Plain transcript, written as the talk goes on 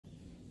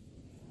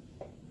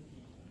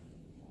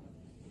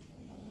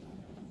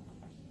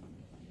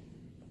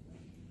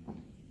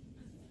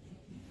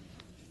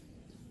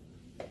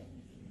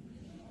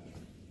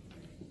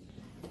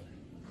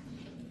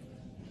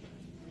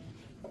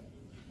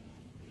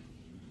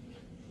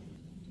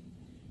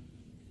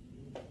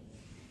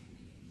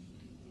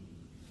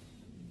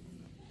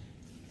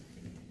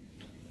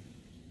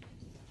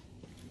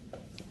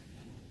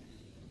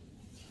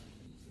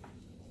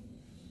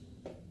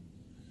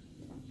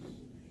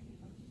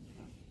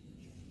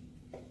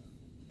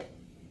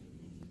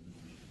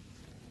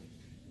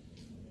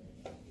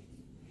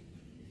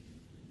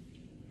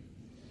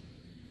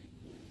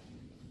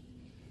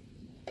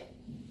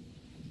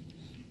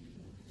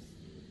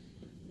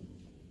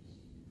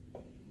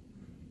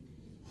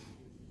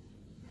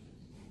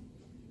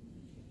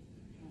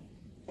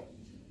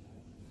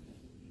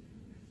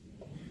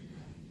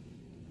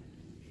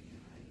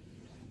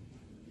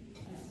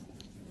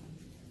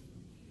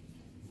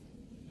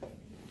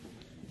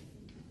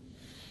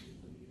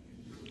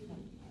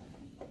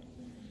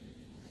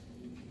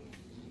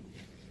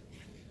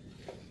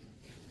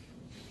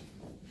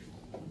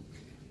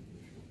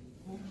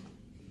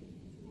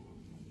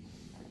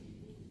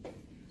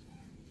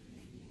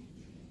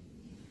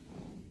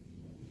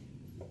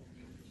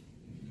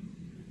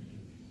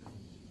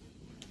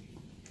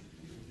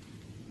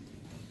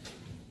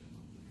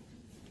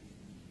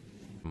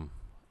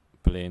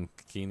playing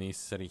king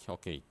e3.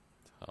 Okay,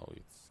 how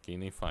it's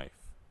king e5.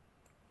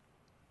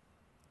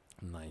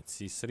 Knight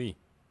c3.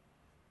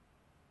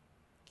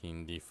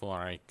 King d4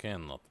 I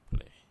cannot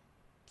play.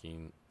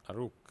 King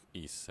rook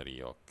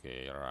e3.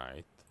 Okay,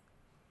 right.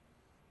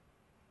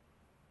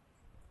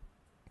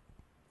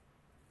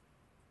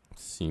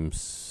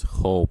 Seems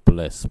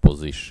hopeless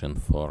position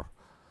for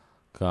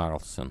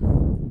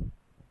Carlsen.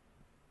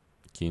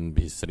 King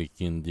b3,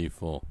 king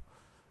d4,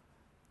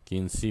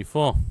 king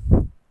c4,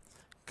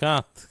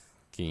 cut,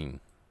 king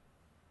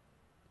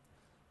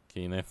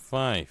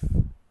f5,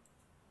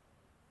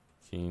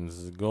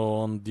 kings go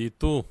on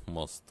d2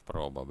 most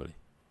probably.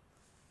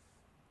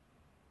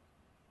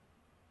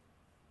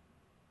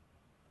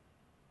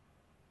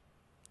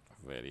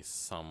 There is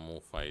some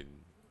move I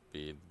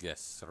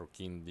guess rook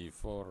in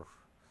d4,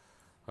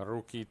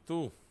 rook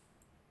e2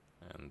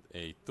 and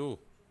a2,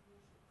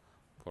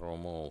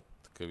 promote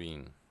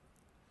queen.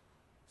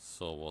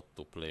 So what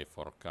to play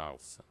for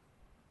Carlsen?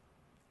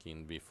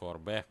 King b4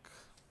 back.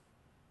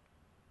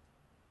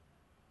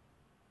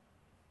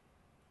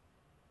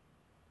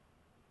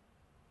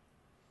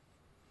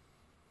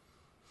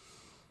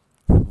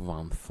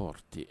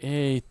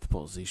 (148)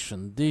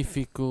 position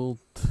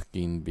difficult.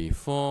 King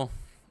b4.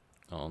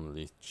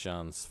 Only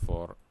chance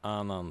for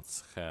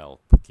Anand's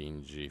help.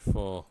 King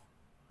g4.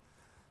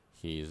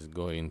 He is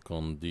going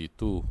on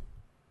d2.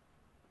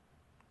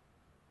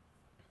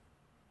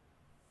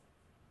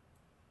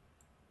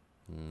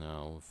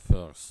 Now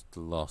first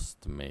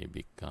lost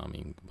maybe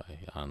coming by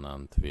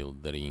Anand will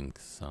drink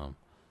some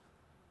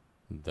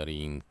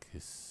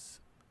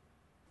drinks.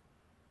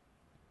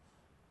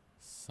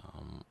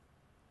 Some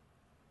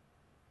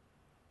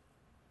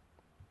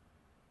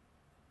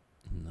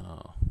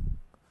no.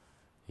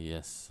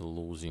 Yes,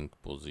 losing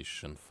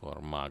position for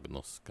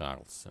Magnus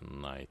Carlsen.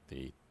 Knight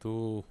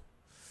a2,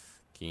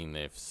 king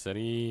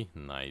f3,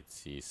 knight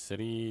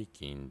c3,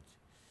 king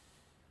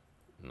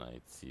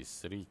knight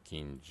c3,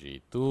 king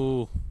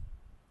g2.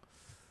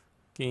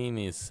 King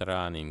is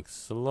running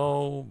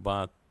slow,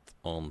 but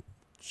on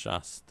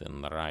just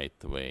and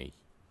right way.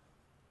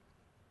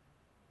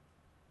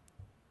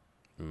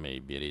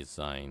 Maybe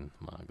resign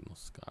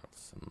Magnus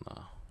Carlsen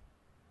now.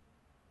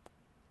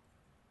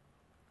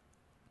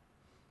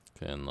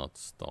 Cannot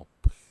stop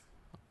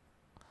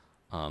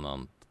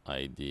Anand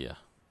idea.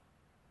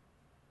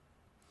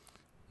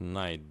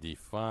 Knight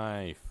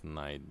d5,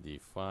 knight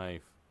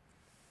d5.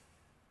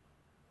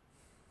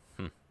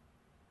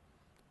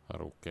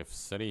 Rook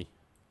f3,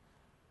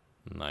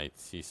 knight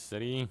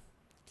c3,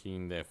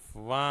 king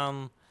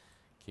f1,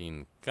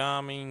 king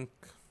coming,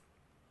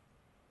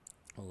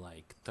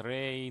 like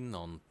train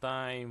on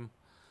time,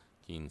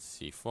 king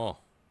c4,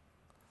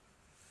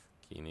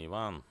 king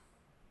e1.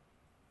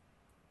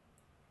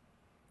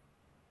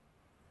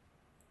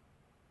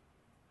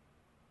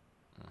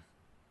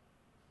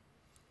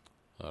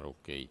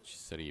 Rook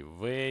h3,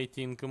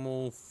 waiting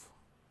move.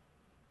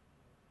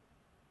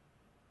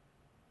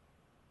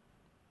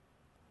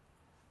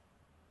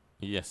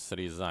 Yes,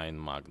 resign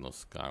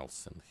Magnus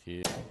Carlsen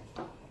here.